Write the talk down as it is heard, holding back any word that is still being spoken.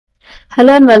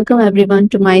Hello and welcome everyone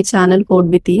to my channel Code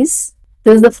with Ease.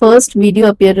 This is the first video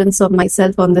appearance of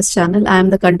myself on this channel. I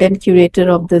am the content curator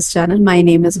of this channel. My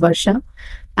name is Varsha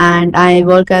and I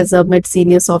work as a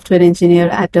mid-senior software engineer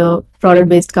at a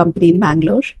product-based company in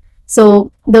Bangalore.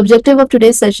 So the objective of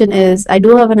today's session is I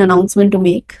do have an announcement to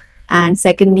make, and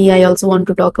secondly, I also want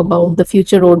to talk about the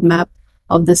future roadmap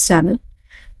of this channel,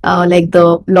 like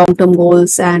the long-term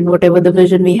goals and whatever the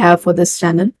vision we have for this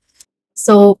channel.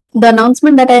 So the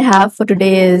announcement that I have for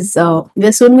today is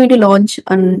we're soon going to launch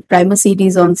a primer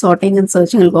series on sorting and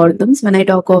searching algorithms. When I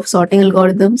talk of sorting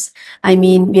algorithms, I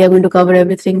mean we are going to cover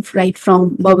everything right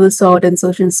from bubble sort,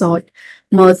 insertion sort,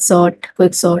 merge sort,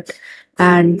 quick sort,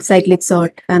 and cyclic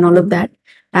sort, and all of that.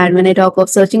 And when I talk of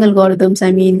searching algorithms,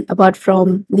 I mean apart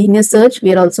from linear search,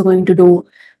 we are also going to do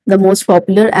the most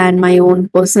popular and my own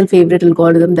personal favorite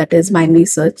algorithm, that is binary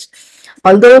search.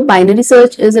 Although binary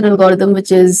search is an algorithm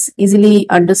which is easily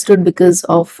understood because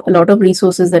of a lot of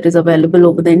resources that is available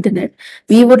over the internet,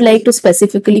 we would like to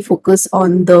specifically focus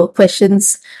on the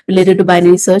questions related to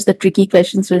binary search, the tricky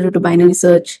questions related to binary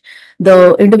search,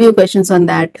 the interview questions on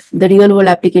that, the real world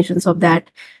applications of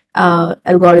that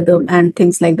algorithm, and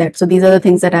things like that. So these are the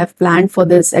things that I've planned for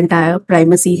this entire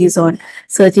primer series on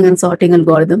searching and sorting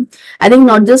algorithm. I think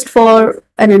not just for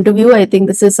an interview, I think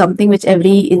this is something which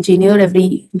every engineer,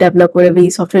 every developer, every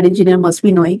software engineer must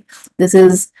be knowing. This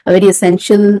is a very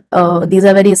essential, these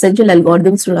are very essential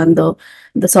algorithms to run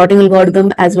the sorting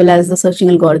algorithm as well as the searching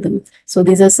algorithm. So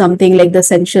these are something like the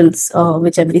essentials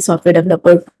which every software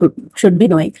developer should be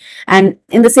knowing. And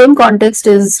in the same context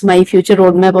is my future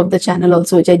roadmap of the channel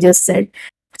also, which I just said.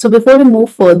 So before we move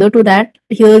further to that,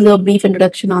 here's a brief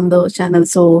introduction on the channel.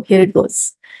 So here it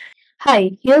goes.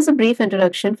 Hi, here's a brief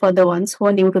introduction for the ones who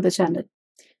are new to the channel.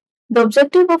 The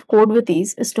objective of Code with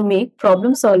Ease is to make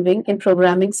problem solving in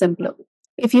programming simpler.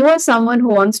 If you are someone who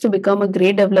wants to become a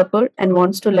great developer and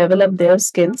wants to level up their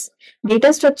skills,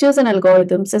 data structures and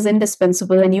algorithms is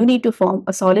indispensable and you need to form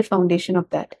a solid foundation of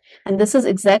that. And this is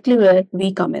exactly where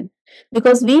we come in.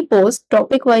 Because we post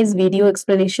topic wise video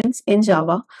explanations in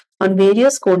Java on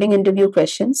various coding interview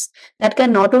questions that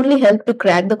can not only help to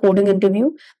crack the coding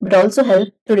interview, but also help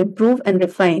to improve and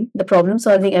refine the problem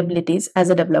solving abilities as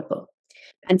a developer.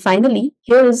 And finally,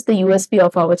 here is the USP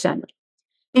of our channel.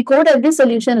 We code every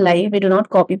solution live, we do not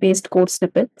copy paste code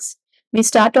snippets. We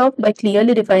start off by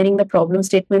clearly defining the problem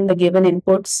statement, the given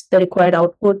inputs, the required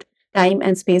output, time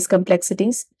and space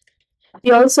complexities.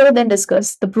 We also then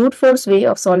discuss the brute force way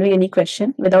of solving any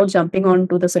question without jumping on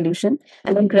to the solution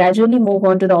and then gradually move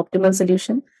on to the optimal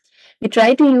solution. We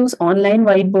try to use online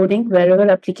whiteboarding wherever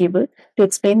applicable to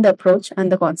explain the approach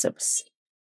and the concepts.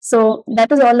 So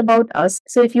that is all about us.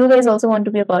 So if you guys also want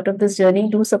to be a part of this journey,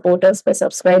 do support us by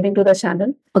subscribing to the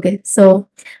channel. Okay, so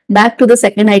back to the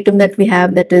second item that we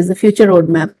have, that is the future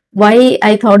roadmap. Why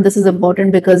I thought this is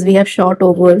important, because we have shot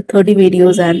over 30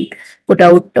 videos and put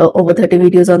out over 30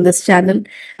 videos on this channel,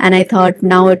 and I thought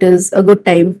now it is a good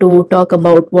time to talk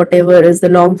about whatever is the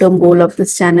long-term goal of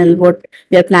this channel, what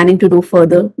we are planning to do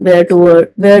further, where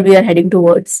we are heading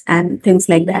towards, and things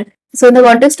like that. So in the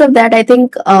context of that, I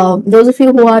think those of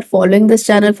you who are following this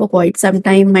channel for quite some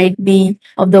time might be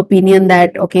of the opinion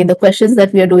that, okay, the questions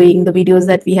that we are doing, the videos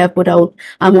that we have put out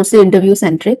are mostly interview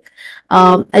centric.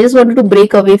 I just wanted to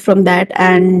break away from that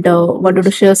and wanted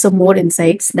to share some more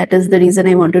insights. That is the reason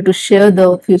I wanted to share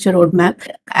the future roadmap.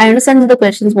 I understand that the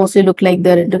questions mostly look like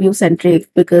they're interview centric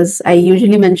because I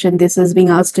usually mention this is being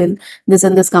asked in this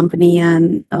and this company,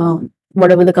 and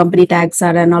whatever the company tags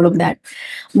are and all of that.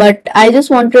 But I just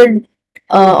wanted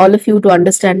all of you to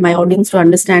understand, my audience to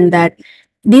understand, that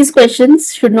these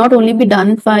questions should not only be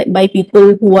done by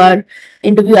people who are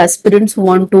interview aspirants who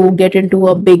want to get into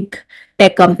a big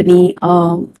tech company,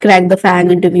 crack the FANG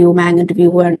interview, MANG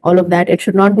interview, and all of that. It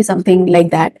should not be something like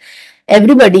that.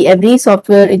 Everybody, every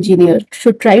software engineer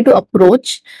should try to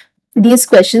approach these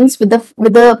questions with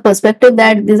the perspective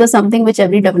that these are something which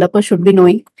every developer should be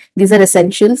knowing. These are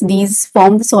essentials. These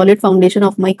form the solid foundation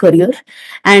of my career.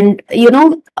 And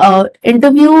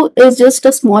interview is just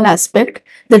a small aspect.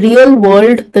 The real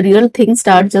world, the real thing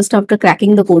starts just after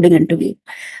cracking the coding interview,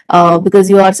 because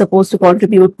you are supposed to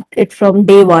contribute it from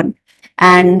day one.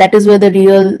 And that is where the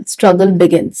real struggle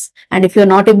begins. And if you're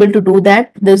not able to do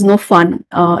that, there's no fun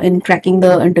in cracking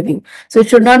the interview. So it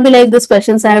should not be like this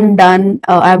questions I've done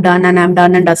and I'm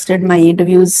done and dusted. My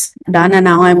interview's done and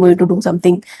now I'm going to do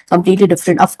something completely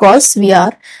different. Of course,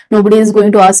 nobody is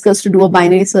going to ask us to do a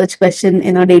binary search question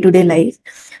in our day-to-day life.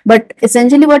 But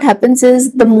essentially what happens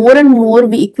is the more and more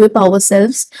we equip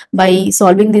ourselves by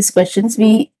solving these questions,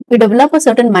 we develop a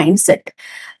certain mindset,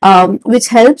 which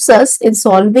helps us in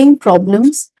solving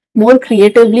problems more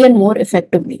creatively and more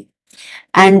effectively.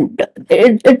 and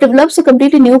it develops a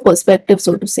completely new perspective,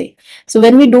 so to say. So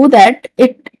when we do that,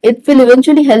 it will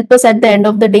eventually help us at the end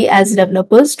of the day as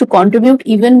developers to contribute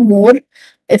even more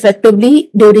effectively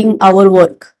during our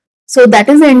work. So that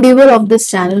is the endeavor of this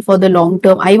channel for the long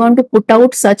term. I want to put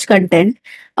out such content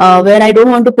where I don't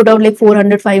want to put out like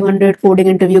 400, 500 coding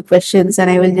interview questions, and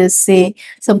I will just say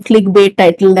some clickbait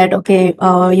title that, okay,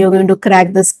 you're going to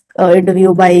crack this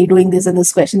interview by doing this and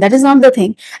this question. That is not the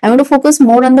thing. I want to focus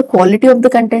more on the quality of the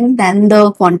content than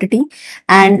the quantity.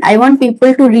 And I want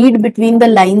people to read between the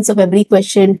lines of every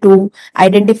question to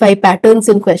identify patterns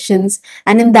in questions,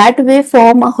 and in that way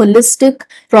form a holistic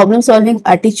problem solving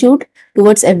attitude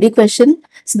towards every question,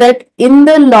 so that in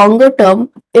the longer term,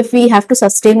 if we have to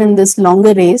sustain in this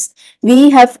longer race, we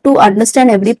have to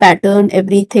understand every pattern,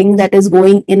 everything that is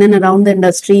going in and around the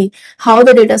industry, how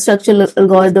the data structural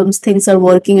algorithms things are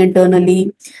working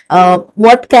internally,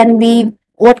 what can be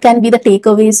the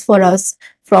takeaways for us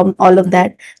from all of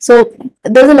that. So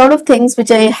there's a lot of things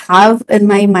which I have in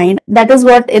my mind. That is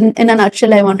what in a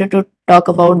nutshell I wanted to talk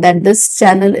about, that this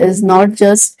channel is not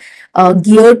just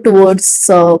geared towards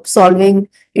solving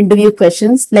interview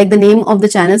questions. Like the name of the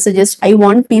channel suggests, I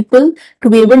want people to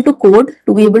be able to code,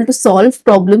 to be able to solve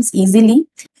problems easily.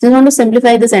 Just want to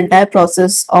simplify this entire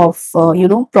process of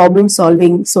problem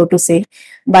solving, so to say,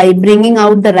 by bringing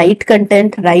out the right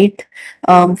content, right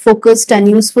focused and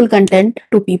useful content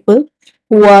to people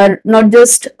who are not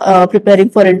just preparing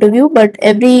for interview, but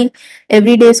every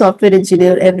everyday software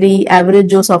engineer, every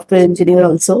average Joe software engineer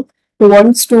also, who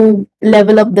wants to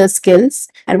level up their skills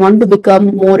and want to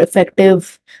become more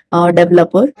effective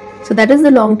developer. So that is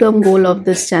the long-term goal of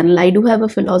this channel. I do have a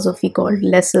philosophy called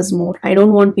less is more. I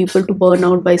don't want people to burn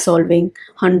out by solving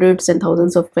hundreds and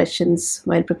thousands of questions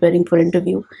while preparing for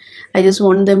interview. I just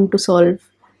want them to solve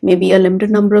maybe a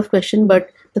limited number of questions, but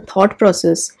the thought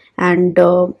process and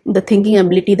the thinking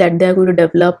ability that they're going to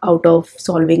develop out of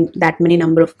solving that many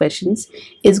number of questions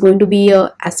is going to be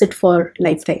a asset for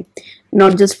lifetime,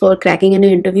 not just for cracking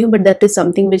any interview, but that is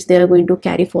something which they are going to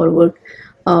carry forward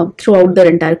throughout their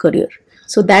entire career.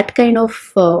 So that kind of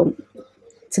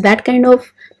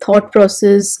thought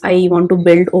process I want to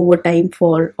build over time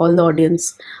for all the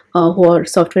audience who are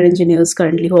software engineers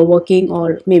currently, who are working,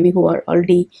 or maybe who are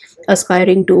already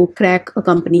aspiring to crack a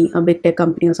company, a big tech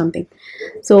company or something.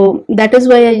 So that is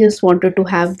why I just wanted to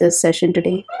have this session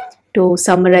today to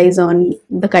summarize on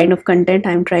the kind of content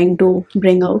I'm trying to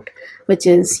bring out, which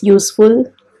is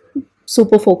useful,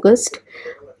 super focused,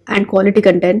 and quality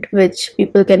content which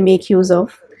people can make use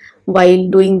of while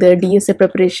doing their DSA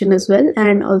preparation as well,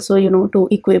 and also to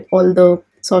equip all the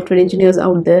software engineers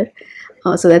out there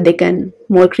so that they can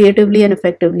more creatively and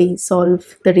effectively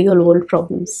solve the real world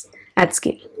problems at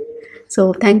scale.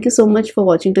 So thank you so much for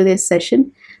watching today's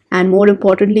session, and more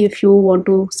importantly, if you want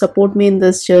to support me in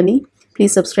this journey,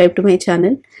 please subscribe to my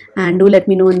channel and do let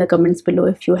me know in the comments below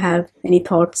if you have any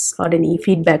thoughts or any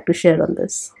feedback to share on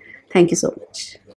this. Thank you so much.